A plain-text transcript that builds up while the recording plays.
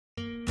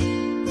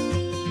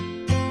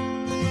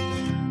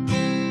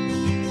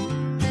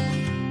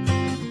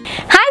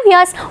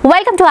viewers,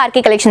 welcome to RK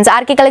Collections.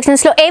 RK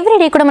Collections లో every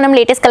day కూడా మనం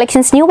లేటెస్ట్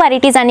కలెక్షన్స్ న్యూ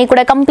వెరైటీస్ అన్ని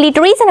కూడా complete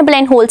reasonable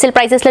and wholesale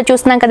prices లో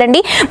చూస్తున్నాం కదండి.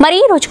 మరి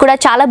ఈ రోజు కూడా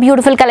చాలా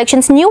బ్యూటిఫుల్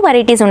కలెక్షన్స్ న్యూ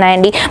వెరైటీస్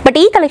ఉన్నాయండి. బట్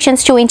ఈ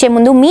కలెక్షన్స్ చూపించే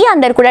ముందు మీ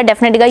అందరూ కూడా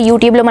డెఫినెట్ గా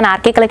యూట్యూబ్ లో మన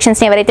RK Collections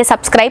ని ఎవరైతే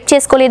సబ్స్క్రైబ్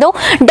చేసుకోలేదో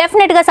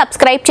డెఫినెట్ గా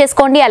సబ్స్క్రైబ్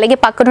చేసుకోండి. అలాగే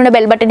పక్కన ఉన్న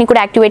బెల్ బటన్ ని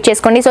కూడా యాక్టివేట్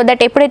చేసుకోండి. సో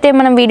దట్ ఎప్పుడైతే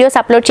మనం వీడియోస్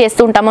అప్లోడ్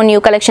చేస్తూ ఉంటామో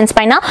న్యూ కలెక్షన్స్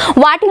పైన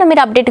వాటిలో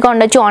మీరు అప్డేట్ గా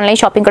ఉండొచ్చు. ఆన్లైన్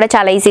షాపింగ్ కూడా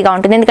చాలా ఈజీగా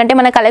ఉంటుంది. ఎందుకంటే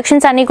మన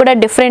కలెక్షన్స్ అన్ని కూడా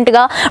డిఫరెంట్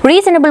గా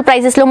రీజనబుల్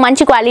ప్రైసెస్ లో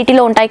మంచి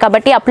క్వాలిటీలో ఉంటాయి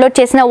కాబట్టి అప్లోడ్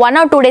చేసిన 1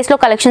 or 2 days లో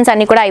కలెక్షన్స్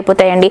అన్ని కూడా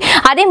అయిపోతాయండి.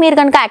 అదే మీరు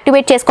కనుక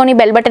యాక్టివేట్ చేసుకొని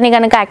బెల్ బటన్ ని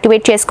కనుక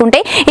యాక్టివేట్ చేసుకుంటే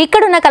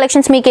ఇక్కడ ఉన్న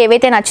కలెక్షన్స్ మీకు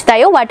ఏవైతే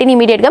నచ్చుతాయో వాటిని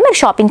ఇమీడియట్ గా మీరు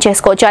షాపింగ్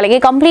చేసుకోవచ్చు. అలాగే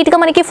కంప్లీట్ గా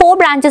మనకి 4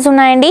 బ్రాంచెస్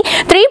ఉన్నాయండి.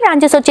 3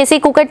 బ్రాంచెస్ వచ్చేసి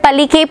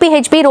కుకట్పల్లి,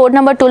 KPHB రోడ్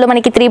నెంబర్ 2 లో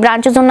మనకి 3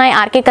 బ్రాంచెస్ ఉన్నాయి.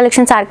 RK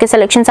Collections, RK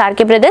Selections,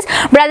 RK Brothers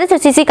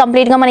వచ్చేసి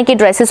కంప్లీట్ గా మనకి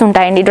డ్రెస్సెస్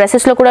ఉంటాయండి.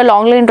 డ్రెస్సెస్ లో కూడా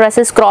long line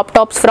dresses, crop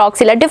tops,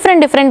 frocks ఇలా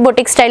డిఫరెంట్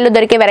బొటిక్ స్టైల్లో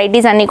దొరికే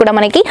వెరైటీస్ అన్ని కూడా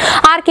మనకి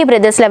RK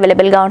Brothers లో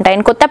అవైలబుల్ గా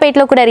ఉంటాయి.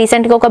 కొత్తపేటలో కూడా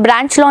రీసెంట్ గా ఒక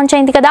బ్రాంచ్ లాంచ్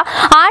అయింది కదా.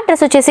 ఆ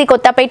అడ్రస్ వచ్చేసి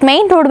Kothapeta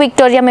main road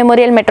Victoria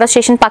memorial metro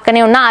station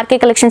పక్కనే ఉన్న RK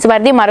Collections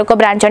వారిది మరొక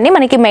బ్రాంచ్ అండి.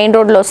 మనకి మెయిన్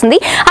రోడ్ లో వస్తుంది.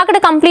 అక్కడ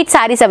కంప్లీట్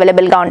సారీస్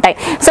అవైలబుల్ గా ఉంటాయి.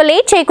 సో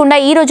లేట్ చేయకుండా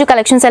ఈ రోజు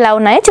కలెక్షన్స్ ఎలా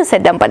ఉన్నాయో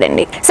చూసేద్దాం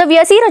పదండి. సో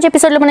వ్యూయర్స్, ఈ రోజు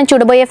ఎపిసోడ్ లో మనం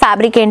చూడబోయే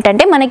ఫ్యాబ్రిక్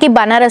ఏంటంటే మనకి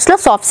బనారస్ లో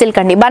సాఫ్ట్ సిల్క్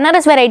అండి.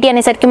 బనారస్ వెరైటీ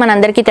అనేసరికి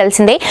మనందరికీ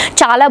తెలిసిందే,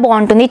 చాలా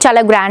బాగుంటుంది,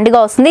 చాలా గ్రాండ్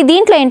గా వస్తుంది.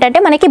 దీంట్లో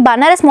ఏంటంటే మనకి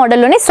బనారస్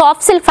మోడల్ లోనే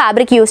సాఫ్ట్ సిల్క్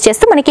ఫ్యాబ్రిక్ యూస్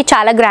చేస్తూ మనకి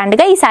చాలా గ్రాండ్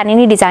గా ఈ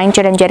శారీని డిజైన్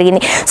చేయడం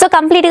జరిగింది. సో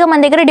కంప్లీట్ గా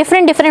మన దగ్గర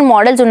డిఫరెంట్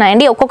మోడల్స్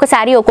ఉన్నాయండి. ఒక్కొక్క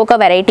శారీ ఒక్కొక్క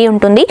వెరైటీ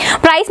ఉంటుంది.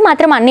 ప్రైస్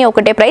మాత్రం అన్ని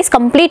ఒకటే ప్రైస్,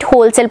 కంప్లీట్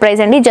హోల్సేల్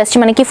ప్రైస్ అండి. జస్ట్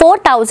మనకి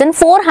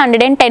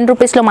 4410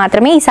 రూపీస్ లో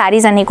మాత్రమే ఈ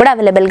సారీస్ అన్ని కూడా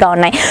అవైలబుల్ గా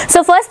ఉన్నాయి. సో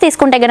ఫస్ట్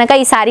తీసుకుంటే గనక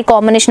ఈ సారీ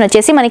కాంబినేషన్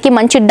వచ్చేసి మనకి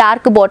మంచి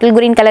dark bottle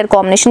green colour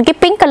combination కి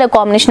పింక్ కలర్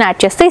కాంబినేషన్ యాడ్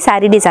చేస్తూ ఈ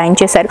సారీ డిజైన్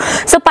చేశారు.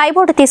 సో పై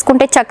బోర్డర్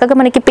తీసుకుంటే చక్కగా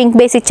మనకి పింక్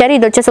బేస్ ఇచ్చారు.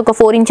 ఇది వచ్చేసి ఒక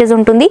 4 inches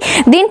ఉంటుంది.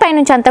 దీనిపై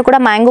నుంచి అంతా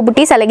కూడా మ్యాంగో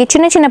బుటీస్ అలాగే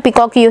చిన్న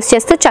పికాక్ యూస్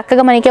చేస్తూ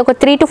చక్కగా మనకి ఒక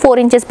 3 to 4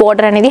 inches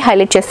బోర్డర్ అనేది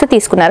హైలైట్ చేస్తూ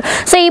తీసుకున్నారు.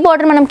 సో ఈ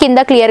బోర్డర్ మనం కింద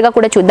క్లియర్ గా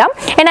కూడా చూద్దాం.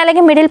 అండ్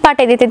అలాగే మిడిల్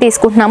పార్ట్ ఏదైతే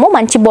తీసుకుంటున్నామో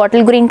మంచి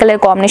బాటిల్ గ్రీన్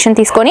కలర్ కాంబినేషన్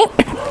తీసుకొని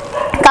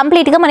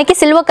కంప్లీట్ గా మనకి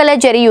సిల్వర్ కలర్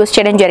జరీ యూస్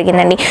చేయడం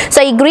జరిగిందండి. సో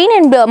ఈ గ్రీన్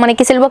అండ్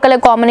మనకి సిల్వర్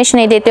కలర్ కాంబినేషన్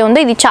ఏదైతే ఉందో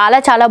ఇది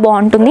చాలా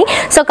బాగుంటుంది.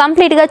 సో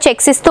కంప్లీట్ గా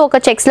చెక్స్ ఇస్తూ ఒక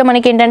చెక్స్ లో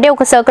మనకి ఏంటంటే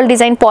ఒక సర్కిల్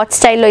డిజైన్ పాట్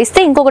స్టైల్లో ఇస్తే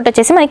ఇంకొకటి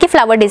వచ్చేసి మనకి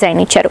ఫ్లవర్ డిజైన్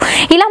ఇచ్చారు.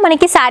 ఇలా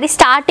మనకి శారీ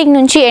స్టార్టింగ్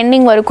నుంచి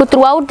ఎండింగ్ వరకు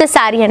త్రూ అవుట్ ద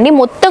శారీ అండి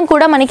మొత్తం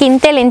కూడా మనకి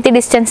ఇంతే లెంత్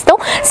డిస్టెన్స్ తో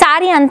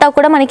శారీ అంతా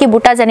కూడా మనకి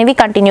బుటాస్ అనేవి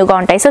కంటిన్యూగా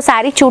ఉంటాయి. సో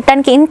శారీ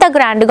చూడటానికి ఇంత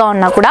గ్రాండ్ గా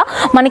ఉన్నా కూడా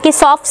మనకి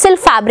సాఫ్ట్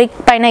సిల్క్ ఫ్యాబ్రిక్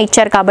పైన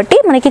ఇచ్చారు కాబట్టి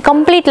మనకి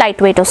కంప్లీట్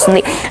లైట్ వెయిట్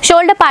వస్తుంది.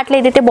 షోల్డర్ పార్ట్ లో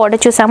ఏదైతే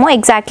బార్డర్ చూసామో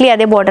ఎగ్జాక్ట్లీ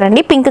అదే బార్డర్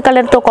అండి. పింక్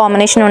కలర్ తో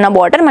కాంబినేషన్ ఉన్న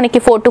బార్డర్ మనకి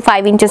 4 to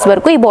 5 inches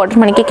వరకు ఈ బార్డర్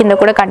మనకి కింద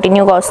కూడా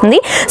కంటిన్యూగా వస్తుంది.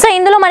 సో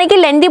ఇందులో మనకి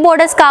లెంతీ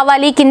బోర్డర్స్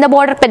కావాలి, కింద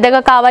బార్డర్ పెద్దగా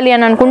కావాలి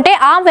అని అనుకుంటే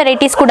ఆ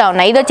వెరైటీస్ కూడా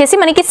ఉన్నాయి. ఇది వచ్చేసి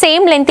మనకి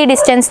సేమ్ లెంతీ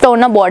డిస్టెన్స్ తో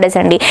ఉన్న బార్డర్స్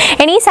అండి.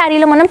 అండ్ ఈ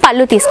శారీలో మనం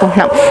పళ్ళు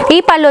తీసుకుంటున్నాం. ఈ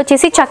పళ్ళు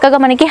వచ్చేసి చక్కగా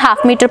మనకి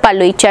 1/2 meter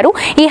పళ్ళు ఇచ్చారు.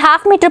 ఈ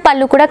 1/2 meter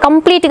పళ్ళు కూడా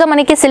కంప్లీట్ గా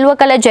మనకి సిల్వర్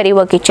కలర్ జరీ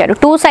వర్క్ ఇచ్చారు.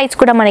 2 sides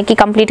కూడా మనకి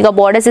కంప్లీట్ గా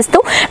బార్డర్స్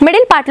ఇస్తూ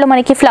మిడిల్ పార్ట్ లో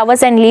మనకి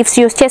ఫ్లవర్స్ అండ్ లీవ్స్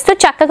యూస్ చేస్తూ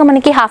చక్కగా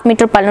మనకి 1/2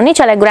 meter పళ్ళుని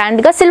చాలా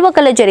గ్రాండ్ గా సిల్వర్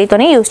కలర్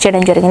జరీతోనే యూస్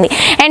చేయడం జరిగింది.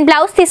 అండ్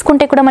బ్లౌజ్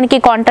తీసుకుంటే కూడా మనకి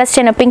కాంట్రాస్ట్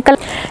అయిన పింక్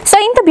కలర్. సో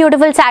ఇంత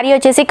బ్యూటిఫుల్ శారీ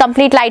వచ్చేసి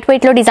కంప్లీట్ లైట్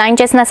వెయిట్ లో డిజైన్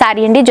చేసిన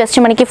శారీ అండి. జస్ట్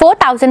మనకి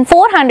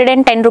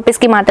 4410 రూపీస్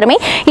కి మాత్రమే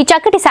ఈ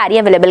చక్కటి శారీ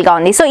అవైలబుల్ గా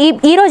ఉంది. సో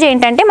ఈ రోజు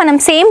ఏంటంటే మనం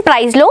సేమ్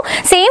ప్రైస్ లో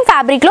సేమ్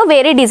ఫ్యాబ్రిక్ లో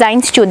వేరే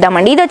డిజైన్స్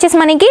చూద్దామండి. ఇది వచ్చేసి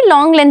మనకి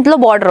లాంగ్ లెంత్ లో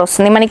బార్డర్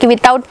వస్తుంది. మనకి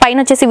పైన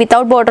వచ్చేసి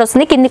వితౌట్ బార్డర్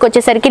వస్తుంది, కిందికి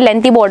వచ్చేసరికి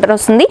లెంతీ బార్డర్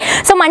వస్తుంది.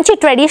 సో మంచి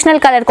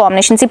ట్రెడిషనల్ కలర్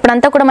కాంబినేషన్స్.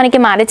 ఇప్పుడంతా కూడా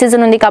మనకి మ్యారేజ్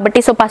సీజన్ ఉంది కాబట్టి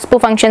సో పసుపు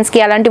ఫంక్షన్స్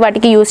కి అలాంటి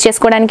వాటికి యూస్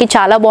చేసుకోవడానికి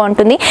చాలా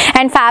బాగుంటుంది.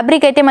 అండ్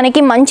ఫ్యాబ్రిక్ అయితే మనకి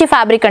మంచి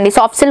ఫ్యాబ్రిక్ అండి.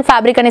 సాఫ్ట్ సిల్క్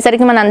ఫ్యాబ్రిక్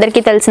అనేసరికి మన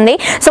అందరికీ తెలిసిందే.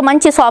 సో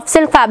మంచి సాఫ్ట్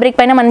సిల్క్ ఫ్యాబ్రిక్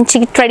పైన మంచి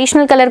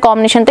ట్రెడిషనల్ కలర్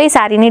కాంబినేషన్ తో ఈ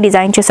శారీని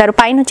డిజైన్ చేశారు.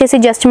 పైన వచ్చేసి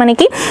జస్ట్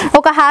మనకి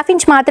ఒక 1/2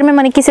 inch మాత్రమే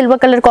మనకి silver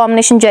colour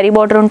combination zari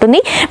border ఉంటుంది.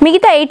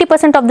 మిగతా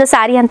 80% ఆఫ్ ద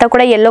శారీ అంతా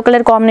కూడా ఎల్లో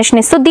కలర్ కాంబినేషన్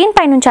ఇస్తూ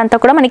దీనిపై నుంచి అంతా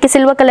కూడా మనకి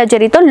సిల్వర్ కలర్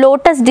జరీతో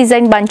లోటస్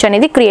డిజైన్ బంచ్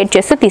అనేది క్రియేట్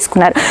చేస్తూ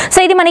తీసుకున్నారు. సో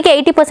ఇది మనకి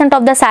 80%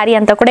 ఆఫ్ ద శారీ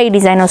అంతా కూడా ఈ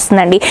డిజైన్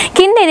వస్తుందండి.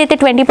 కింద ఏదైతే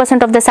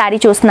 20% of the sari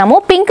చూస్తున్నామో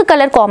pink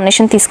colour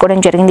combination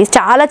తీసుకోవడం జరిగింది.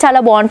 చాలా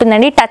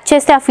బాగుంటుందండి. టచ్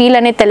చేస్తే ఆ ఫీల్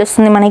అనేది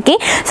తెలుస్తుంది మనకి.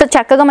 సో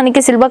చక్కగా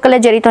మనకి సిల్వర్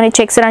కలర్ జరీతోనే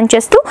చెక్స్ రన్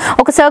చేస్తూ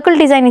ఒక సర్కిల్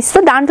డిజైన్ ఇస్తూ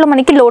దాంట్లో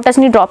మనకి లోటస్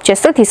ని డ్రాప్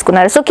చేస్తూ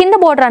తీసుకున్నారు. సో కింద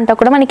బోర్డర్ అంతా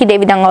కూడా మనకి ఇదే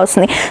విధంగా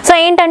వస్తుంది. సో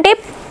ఏంటంటే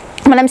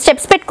మనం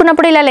స్టెప్స్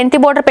పెట్టుకున్నప్పుడు ఇలా లెంతీ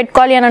బోర్డర్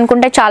పెట్టుకోవాలి అని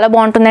అనుకుంటే చాలా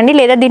బాగుంటుందండి.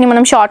 లేదా దీన్ని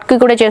మనం షార్ట్ కి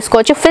కూడా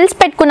చేసుకోవచ్చు. ఫిల్స్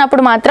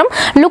పెట్టుకున్నప్పుడు మాత్రం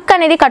లుక్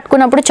అనేది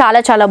కట్టుకున్నప్పుడు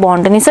చాలా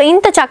బాగుంటుంది. సో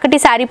ఇంత చక్కటి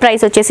శారీ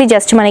ప్రైస్ వచ్చేసి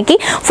జస్ట్ మనకి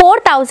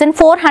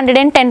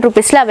 4410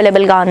 రూపీస్ లో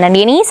అవైలబుల్ గా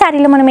ఉందండి. ఈ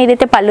శారీలో మనం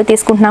ఏదైతే పళ్ళు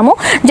తీసుకుంటున్నామో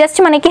జస్ట్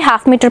మనకి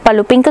 1/2 meter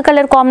పళ్ళు పింక్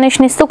కలర్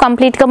కాంబినేషన్ ఇస్తూ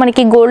కంప్లీట్ గా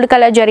మనకి gold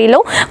colour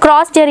జరీలో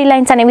cross zari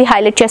lines అనేవి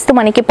హైలైట్ చేస్తూ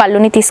మనకి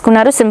పళ్ళుని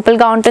తీసుకున్నారు. సింపుల్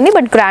గా ఉంటుంది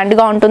బట్ గ్రాండ్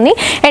గా ఉంటుంది.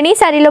 అండ్ ఈ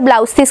శారీలో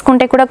బ్లౌజ్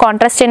తీసుకుంటే కూడా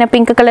కాంట్రాస్ట్ అయిన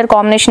పింక్ కలర్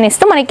కాంబినేషన్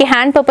ఇస్తూ మనకి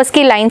హ్యాండ్ పర్పస్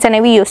కి లైన్స్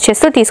అనేవి యూస్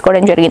చేస్తూ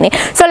తీసుకోవడం జరిగింది.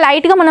 సో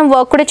లైట్ గా మనం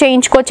వర్క్ కూడా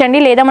చేయించుకోవచ్చండి.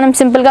 లేదా మనం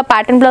సింపుల్ గా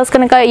ప్యాటర్న్ బ్లౌజ్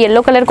కనుక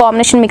ఎల్లో కలర్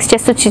కాంబినేషన్ మిక్స్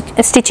చేస్తూ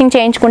స్టిచ్చింగ్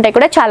చేయించుకుంటే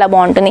కూడా చాలా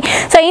బాగుంటుంది.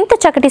 సో ఇంత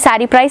చక్కటి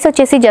శారీ ప్రైస్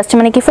వచ్చేసి జస్ట్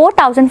మనకి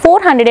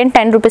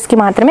 4410 రూపీస్ కి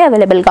మాత్రమే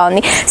అవైలబుల్ గా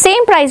ఉంది.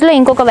 సేమ్ ప్రైస్ లో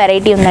ఇంకొక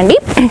వెరైటీ ఉందండి.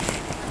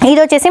 ఇది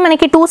వచ్చేసి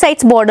మనకి 2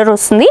 సైడ్స్ బార్డర్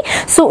వస్తుంది.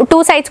 సో 2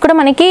 సైడ్స్ కూడా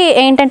మనకి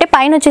ఏంటంటే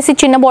పైన వచ్చేసి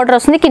చిన్న బార్డర్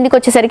వస్తుంది, కిందికి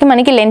వచ్చేసరికి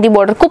మనకి లెంతీ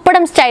బార్డర్.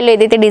 కుప్పడం స్టైల్లో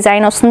ఏదైతే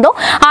డిజైన్ వస్తుందో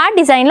ఆ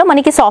డిజైన్లో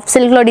మనకి సాఫ్ట్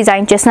సిల్క్లో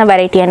డిజైన్ చేసిన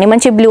వెరైటీ అండి.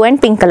 మంచి blue and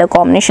pink colour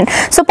combination.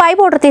 So pi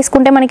border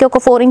తీసుకుంటే మనకి ఒక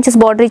 4 ఇంచెస్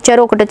బార్డర్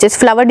ఇచ్చారు. ఒకటి వచ్చేసి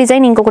ఫ్లవర్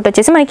డిజైన్, ఇంకొకటి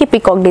వచ్చేసి మనకి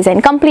పికాక్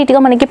డిజైన్.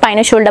 కంప్లీట్గా మనకి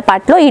పైన షోల్డర్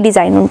పార్ట్లో ఈ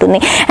డిజైన్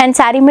ఉంటుంది. అండ్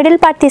శారీ మిడిల్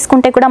పార్ట్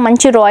తీసుకుంటే కూడా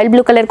మంచి రాయల్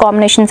బ్లూ కలర్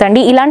కాంబినేషన్స్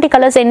అండి. ఇలాంటి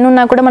కలర్స్ ఎన్ని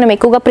ఉన్నా కూడా మనం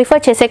ఎక్కువగా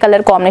ప్రిఫర్ చేసే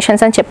కలర్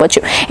కాంబినేషన్స్ అని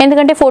చెప్పొచ్చు.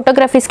 ఎందుకంటే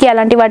ఫోటోగ్రఫీస్కి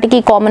అలాంటి వాటికి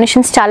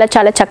కాంబినేషన్స్ చాలా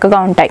చాలా చక్కగా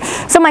ఉంటాయి.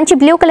 సో మంచి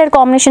బ్లూ కలర్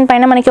కాంబినేషన్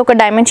పైన మనకి ఒక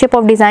డైమండ్ షేప్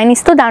ఆఫ్ డిజైన్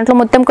ఇస్తూ దాంట్లో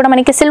మొత్తం కూడా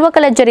మనకి సిల్వర్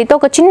కలర్ జరీతో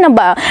ఒక చిన్న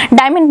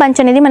డైమండ్ బంచ్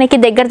అనేది మనకి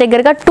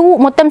దగ్గరగా 2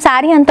 మొత్తం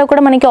శారీ అంతా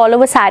కూడా మనకి ఆల్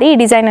ఓవర్ శారీ ఈ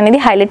డిజైన్ అనేది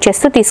హైలైట్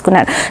చేస్తూ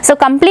తీసుకున్నారు. సో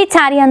కంప్లీట్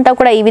శారీ అంతా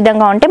కూడా ఈ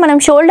విధంగా ఉంటే మనం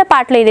షోల్డర్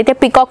పార్ట్లో ఏదైతే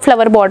peacock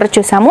flower border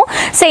చూసామో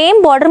same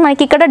border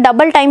మనకి ఇక్కడ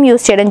డబుల్ టైం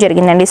యూస్ చేయడం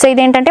జరిగిందండి. సో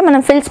ఇదేంటంటే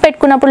మనం ఫిల్స్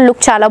పెట్టుకున్నప్పుడు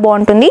లుక్ చాలా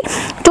బాగుంటుంది.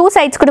 2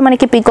 సైడ్స్ కూడా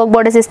మనకి పికాక్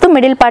బార్డర్స్ ఇస్తూ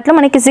మిడిల్ పార్ట్లో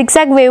మనకి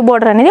జిగ్జాగ్ వేవ్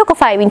బార్డర్ అనేది ఒక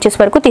 5 ఇంచెస్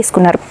వరకు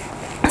తీసుకున్నారు.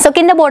 సో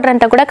కింద బోర్డర్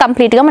అంతా కూడా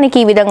కంప్లీట్గా మనకి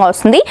ఈ విధంగా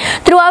వస్తుంది.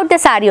 త్రూ అవుట్ ద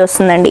శారీ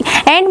వస్తుందండి.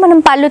 అండ్ మనం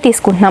పళ్ళు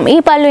తీసుకుంటున్నాం. ఈ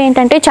పళ్ళు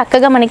ఏంటంటే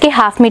చక్కగా మనకి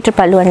 1/2 మీటర్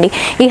పళ్ళు అండి.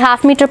 ఈ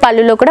 1/2 మీటర్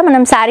పళ్ళులో కూడా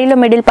మనం శారీలో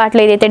మిడిల్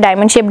పార్ట్లో ఏదైతే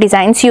డైమండ్ షేప్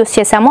డిజైన్స్ యూస్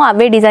చేసామో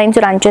అవే డిజైన్స్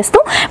రన్ చేస్తూ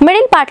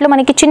మిడిల్ పార్ట్లో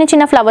మనకి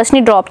చిన్న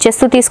ఫ్లవర్స్ని డ్రాప్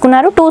చేస్తూ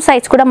తీసుకున్నారు. 2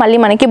 సైడ్స్ కూడా మళ్ళీ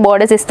మనకి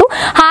బోర్డర్స్ ఇస్తూ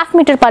 1/2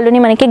 మీటర్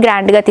పళ్ళుని మనకి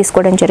గ్రాండ్గా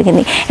తీసుకోవడం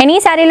జరిగింది. అండ్ ఈ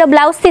శారీలో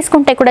బ్లౌజ్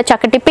తీసుకుంటే కూడా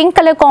చక్కటి పింక్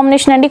కలర్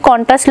కాంబినేషన్ అండి.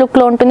 కాంట్రాస్ట్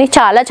లుక్లో ఉంటుంది.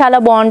 చాలా చాలా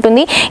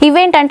బాగుంటుంది.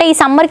 ఇవేంటంటే ఈ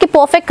సమ్మర్కి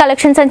పర్ఫెక్ట్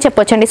కలెక్షన్స్ అని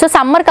చెప్పొచ్చండి. సో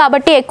సమ్మర్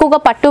కాబట్టి ఎక్కువగా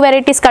పట్టు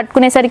వెరైటీస్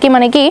కట్టుకునేసరికి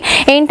మనకి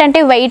ఏంటంటే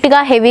వెయిట్గా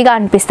హెవీగా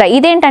అనిపిస్తాయి.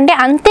 ఇదేంటంటే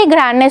అంతే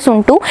గ్రాండ్నెస్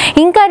ఉంటూ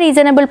ఇంకా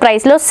రీజనబుల్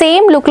ప్రైస్లో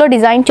సేమ్ లుక్లో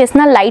డిజైన్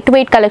చేసిన లైట్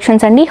వెయిట్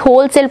కలెక్షన్స్ అండి.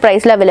 హోల్సేల్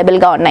ప్రైస్లో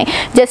అవైలబుల్గా ఉన్నాయి.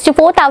 జస్ట్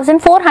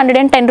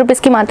 4410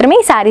 రూపీస్కి మాత్రమే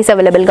ఈ శారీస్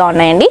అవైలబుల్గా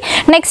ఉన్నాయండి.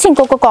 నెక్స్ట్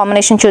ఇంకొక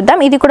కాంబినేషన్ చూద్దాం.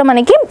 ఇది కూడా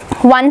మనకి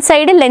 1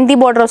 సైడ్ లెంతీ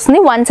బార్డర్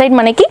వస్తుంది, 1 సైడ్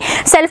మనకి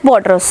సెల్ఫ్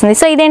బార్డర్ వస్తుంది.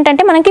 సో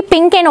ఇదేంటంటే మనకి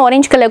pink and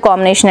orange colour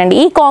combination అండి.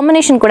 ఈ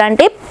కాంబినేషన్ కూడా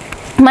అంటే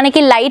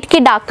మనకి లైట్ కి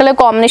డార్క్ కలర్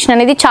కాంబినేషన్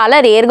అనేది చాలా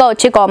రేర్ గా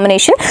వచ్చే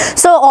combination.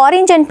 So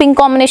orange and pink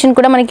combination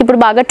కూడా మనకి ఇప్పుడు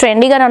బాగా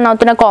ట్రెండీగా రన్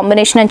అవుతున్న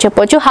కాంబినేషన్ అని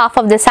చెప్పొచ్చు. హాఫ్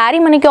ఆఫ్ ద శారీ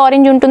మనకి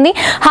ఆరెంజ్ ఉంటుంది,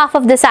 హాఫ్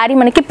ఆఫ్ ద శారీ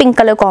మనకి పింక్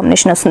కలర్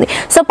కాంబినేషన్ వస్తుంది.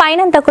 సో పైన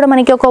అంతా కూడా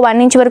మనకి ఒక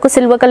 1 ఇంచ్ వరకు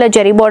సిల్వర్ కలర్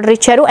జరీ బార్డర్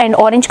ఇచ్చారు. అండ్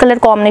ఆరెంజ్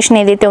కలర్ కాంబినేషన్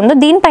ఏదైతే ఉందో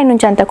దీనిపై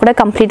నుంచి అంతా కూడా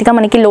కంప్లీట్ గా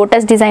మనకి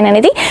లోటస్ డిజైన్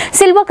అనేది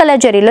సిల్వర్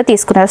కలర్ జరీలో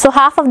తీసుకున్నారు. So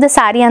half of the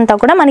sari అంతా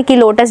కూడా మనకి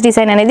లోటస్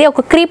డిజైన్ అనేది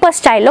ఒక క్రీపర్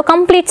స్టైల్లో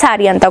కంప్లీట్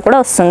శారీ అంతా కూడా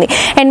వస్తుంది.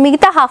 అండ్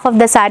మిగతా హాఫ్ ఆఫ్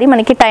ద శారీ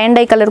మనకి tie and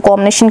die colour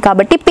combination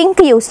కాబట్టి పింక్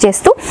యూస్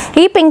చేస్తూ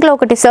ఈ పింక్ లో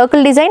ఒకటి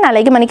సర్కిల్ డిజైన్,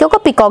 అలాగే మనకి ఒక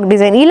పికాక్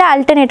డిజైన్, ఇలా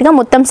ఆల్టర్నేట్ గా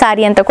మొత్తం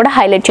శారీ అంతా కూడా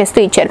హైలైట్ చేస్తూ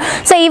ఇచ్చారు.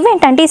 సో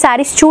ఇవేంటంటే ఈ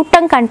శారీస్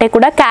చూడటం కంటే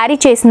కూడా క్యారీ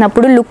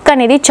చేసినప్పుడు లుక్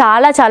అనేది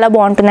చాలా చాలా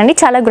బాగుంటుందండి.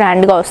 చాలా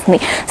గ్రాండ్ గా వస్తుంది.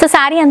 సో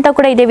శారీ అంతా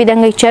కూడా ఇదే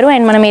విధంగా ఇచ్చారు.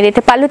 అండ్ మనం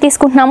ఏదైతే పళ్ళు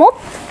తీసుకుంటున్నామో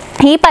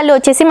ఈ పళ్ళు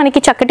వచ్చేసి మనకి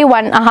చక్కటి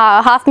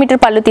 1/2 మీటర్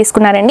పళ్ళు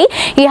తీసుకున్నారండి.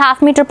 ఈ 1/2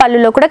 మీటర్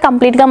పళ్ళులో కూడా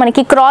కంప్లీట్ గా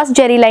మనకి క్రాస్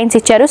జరీ లైన్స్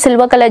ఇచ్చారు.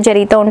 సిల్వర్ కలర్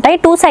జరీతో ఉంటాయి.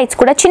 2 సైడ్స్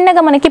కూడా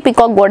చిన్నగా మనకి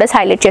పికాక్ బోర్డర్స్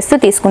హైలైట్ చేస్తూ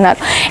తీసుకున్నారు.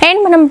 అండ్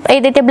మనం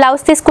ఏదైతే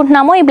బ్లౌజ్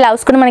తీసుకుంటున్నామో ఈ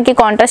బ్లౌజ్ కూడా మనకి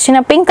కాంట్రాస్ట్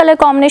చిన్న పింక్ కలర్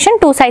కాంబినేషన్.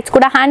 2 సైడ్స్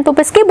కూడా హ్యాండ్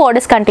పర్పస్ కి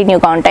బోర్డర్స్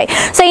కంటిన్యూగా ఉంటాయి.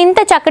 సో ఇంత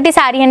చక్కటి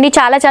శారీ అండి.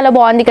 చాలా చాలా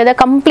బాగుంది కదా.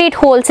 కంప్లీట్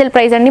హోల్సేల్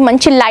ప్రైస్ అండి.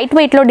 మంచి లైట్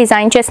వెయిట్ లో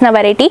డిజైన్ చేసిన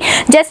వెరైటీ.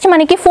 జస్ట్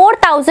మనకి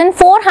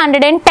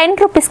 4410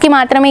 రూపీస్ కి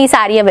మాత్రమే ఈ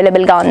శారీ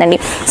అవైలబుల్ గా ఉందండి.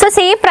 సో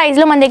సేమ్ ప్రైస్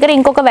లో మన దగ్గర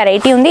ఇంకొక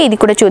వెరైటీ ఉంది. ఇది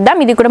కూడా చూద్దాం.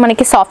 ఇది కూడా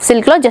మనకి సాఫ్ట్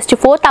సిల్క్ లో జస్ట్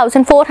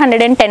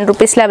 4410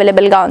 రూపీస్ లో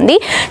అవైలబుల్ గా ఉంది.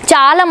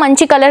 చాలా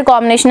మంచి కలర్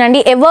కాంబినేషన్ అండి.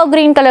 ఎవర్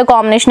గ్రీన్ కలర్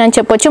కాంబినేషన్ అని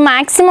చెప్పొచ్చు.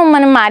 మాక్సిమం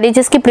మనం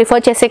మ్యారేజెస్ కి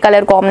ప్రిఫర్ చేసే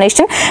colour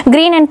combination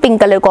green and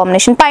pink colour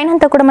combination. పైన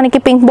అంతా కూడా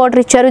మనకి పింక్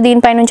బార్డర్ ఇచ్చారు.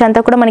 దీనిపై నుంచి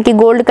అంతా కూడా మనకి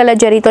గోల్డ్ కలర్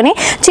జరీతోనే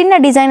చిన్న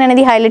డిజైన్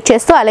అనేది హైలైట్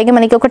చేస్తూ, అలాగే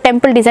మనకి ఒక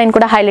టెంపుల్ డిజైన్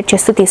కూడా హైలైట్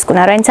చేస్తూ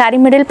తీసుకున్నారు. అండ్ శారీ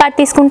మిడిల్ పార్ట్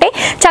తీసుకుంటే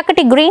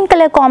చక్కటి గ్రీన్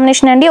కలర్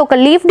కాంబినేషన్ అండి. ఒక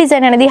లీఫ్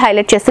డిజైన్ అనేది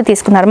హైలైట్ చేస్తూ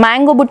తీసుకున్నారు.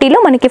 మ్యాంగో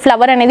బుట్టీలో మనకి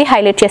ఫ్లవర్ అనేది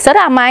హైలైట్ చేస్తారు.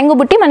 ఆ మ్యాంగో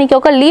బుట్టి మనకి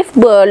ఒక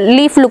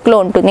లీఫ్ లుక్ లో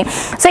ఉంటుంది.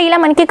 సో ఇలా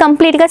మనకి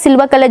కంప్లీట్ గా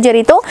సిల్వర్ కలర్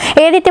జరీతో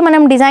ఏదైతే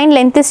మనం డిజైన్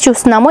లెంత్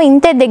చూస్తున్నామో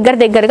ఇంతే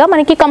దగ్గరగా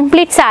మనకి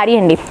కంప్లీట్ శారీ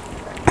అండి.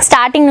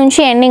 స్టార్టింగ్ నుంచి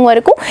ఎండింగ్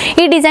వరకు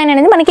ఈ డిజైన్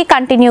అనేది మనకి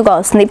కంటిన్యూగా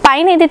వస్తుంది.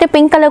 పైన ఏదైతే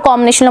పింక్ కలర్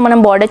కాంబినేషన్ లో మనం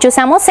బార్డర్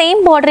చూసామో సేమ్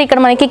బార్డర్ ఇక్కడ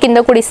మనకి కింద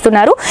కూడా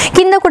ఇస్తున్నారు.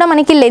 కింద కూడా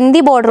మనకి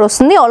లెందీ బార్డర్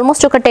వస్తుంది.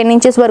 ఆల్మోస్ట్ ఒక 10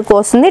 ఇంచెస్ వరకు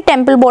వస్తుంది.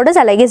 టెంపుల్ బార్డర్స్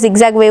అలాగే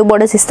జిగ్జాగ్ వేవ్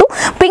బార్డర్స్ ఇస్తూ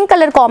పింక్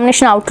కలర్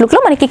కాంబినేషన్ అవుట్లుక్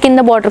లో మనకి కింద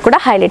బార్డర్ కూడా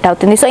హైలైట్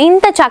అవుతుంది. సో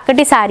ఇంత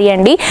చక్కటి శారీ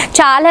అండి.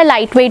 చాలా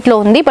లైట్ వెయిట్ లో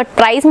ఉంది. బట్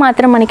ప్రైస్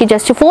మాత్రం మనకి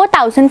జస్ట్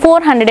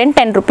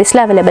 4410 రూపీస్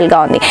లో అవైలబుల్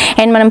గా ఉంది.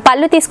 అండ్ మనం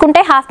పళ్ళు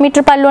తీసుకుంటే 1/2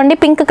 మీటర్ పళ్ళు అండి.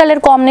 పింక్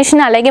కలర్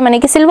కాంబినేషన్ అలాగే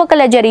మనకి సిల్వర్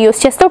కలర్ జరీ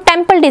యూస్ చేస్తూ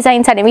టెంపుల్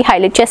డిజైన్స్ అనేవి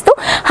హైలైట్ చేస్తూ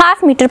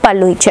 1/2 మీటర్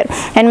పళ్ళు ఇచ్చారు.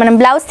 అండ్ మనం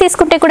బ్లౌజ్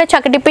తీసుకుంటే కూడా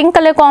చక్కటి పింక్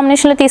కలర్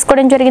కాంబినేషన్ లో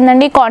తీసుకోవడం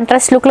జరిగిందండి.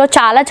 కాంట్రాస్ట్ లుక్ లో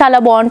చాలా చాలా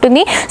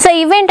బాగుంటుంది. సో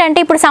ఈవెంట్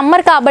ఇప్పుడు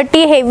సమ్మర్ కాబట్టి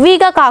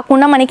హెవీగా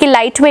కాకుండా మనకి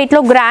లైట్ వెయిట్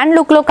లో గ్రాండ్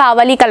లుక్ లో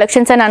కావాలి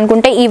కలెక్షన్స్ అని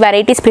అనుకుంటే ఈ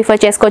వెరైటీస్ ప్రిఫర్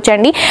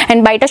చేసుకోవచ్చండి.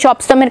 అండ్ బయట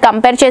షాప్స్ తో మీరు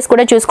కంపేర్ చేసి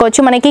కూడా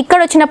చూసుకోవచ్చు. మనకి ఇక్కడ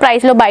వచ్చిన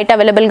ప్రైస్ లో బయట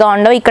అవైలబుల్ గా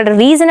ఉండవు. ఇక్కడ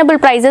రీజనబుల్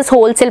ప్రైజెస్,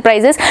 హోల్సేల్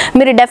ప్రైజెస్.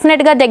 మీరు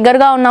డెఫినెట్ గా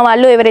దగ్గరగా ఉన్న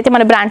వాళ్ళు ఎవరైతే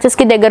మన బ్రాంచెస్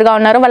కి దగ్గరగా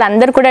ఉన్నారో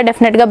వాళ్ళందరూ కూడా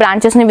డెఫినెట్ గా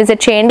బ్రాంచెస్ ని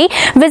విజిట్ చేయండి.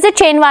 విజిట్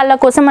చేయని వాళ్ళ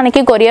కోసం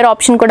మనకి కొరియర్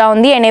ఆప్షన్ సెక్షన్ కూడా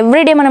ఉంది అండ్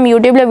ఎవ్రీడే మనం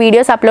యూట్యూబ్లో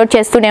వీడియోస్ అప్లోడ్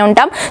చేస్తూనే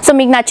ఉంటాం. సో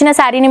మీకు నచ్చిన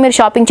శారీని మీరు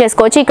షాపింగ్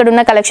చేసుకోవచ్చు. ఇక్కడ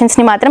ఉన్న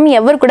కలెక్షన్స్ని మాత్రం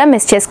ఎవరు కూడా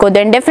మిస్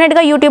చేసుకోవద్దు. అండ్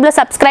డెఫినెట్గా యూట్యూబ్లో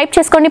సబ్స్క్రైబ్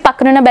చేసుకోండి,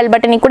 పక్కనున్న బెల్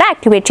బటన్ని కూడా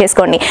యాక్టివేట్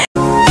చేసుకోండి.